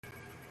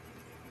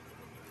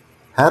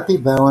Happy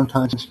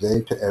Valentine's Day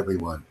to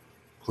everyone.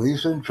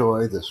 Please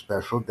enjoy this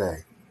special day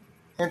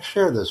and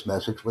share this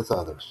message with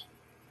others.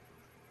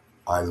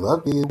 I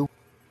love you.